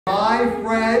my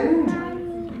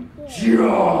friend,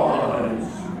 Jaws.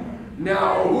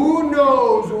 Now, who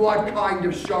knows what kind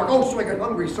of shark? Oh, so I got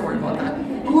hungry, sorry about that.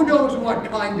 Who knows what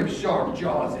kind of shark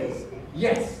Jaws is?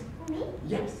 Yes.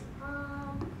 Yes.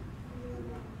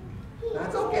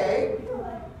 That's okay.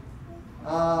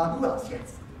 Who else?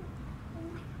 Yes.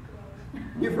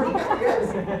 You've heard that?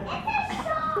 Yes.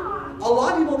 A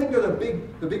lot of people think they're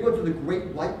the big ones are the great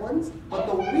white ones, but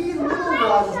the wee little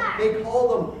ones, they call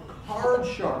them card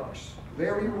sharks.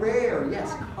 Very rare,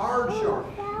 yes, card shark.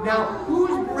 Now,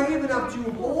 who's brave enough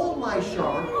to hold my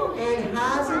shark and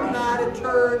hasn't had a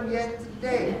turn yet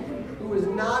today? Who has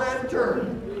not had a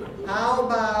turn? How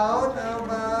about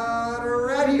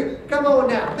right here? Come on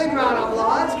down. Big round of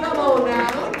applause. Come on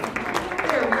down.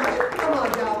 There we go. Come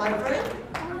on down, my friend.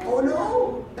 Oh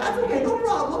no, that's okay. No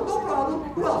problem. No problem.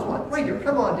 Who else wants? Right here.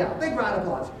 Come on down. Big round of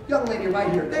applause. Young lady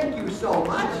right here. Thank you so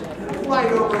much.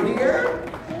 Right over here.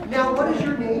 Now, what is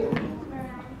your name?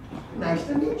 Nice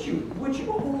to meet you. Would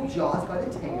you hold Jaws by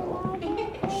the tail?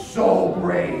 So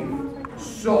brave.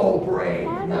 So brave.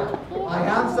 Now, I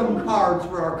have some cards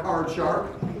for our card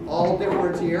shark. All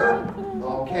different here.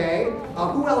 Okay.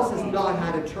 Who else has not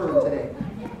had a turn today?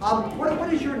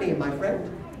 What is your name, my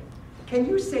friend? Can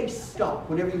you say stop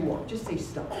whenever you want? Just say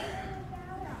stop.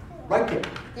 Right there.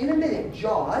 In a minute,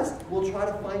 Jaws will try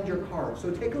to find your card.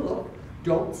 So take a look.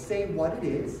 Don't say what it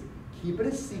is. Keep it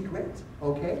a secret,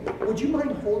 okay? Would you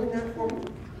mind holding that for me?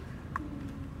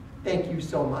 Thank you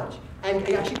so much. And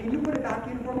actually, can you put it back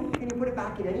in for me? Can you put it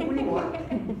back in any way you want?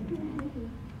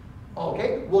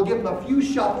 Okay, we'll give him a few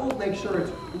shuffles, make sure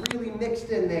it's really mixed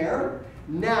in there.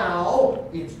 Now,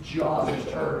 it's Jaws'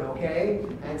 turn, okay?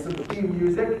 And some theme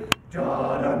music.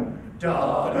 Da-dun,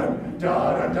 da-dun,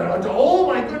 da-dun, da-dun. Oh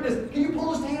my goodness, can you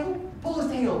pull his tail? Pull his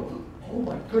tail. Oh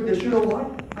my goodness, you know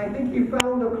what? I think you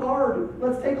found a card.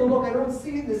 Let's take a look. I don't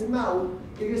see it in his mouth.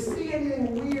 If you see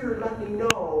anything weird, let me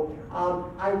know.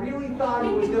 I really thought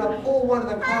he was going to pull one of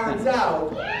the cards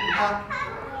out.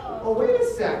 Oh, wait a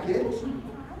second.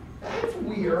 That's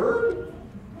weird.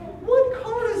 What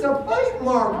card is a bite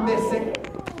mark missing?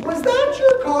 Was that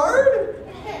your card?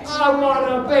 I want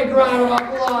a big round of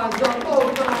applause for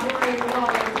both of us.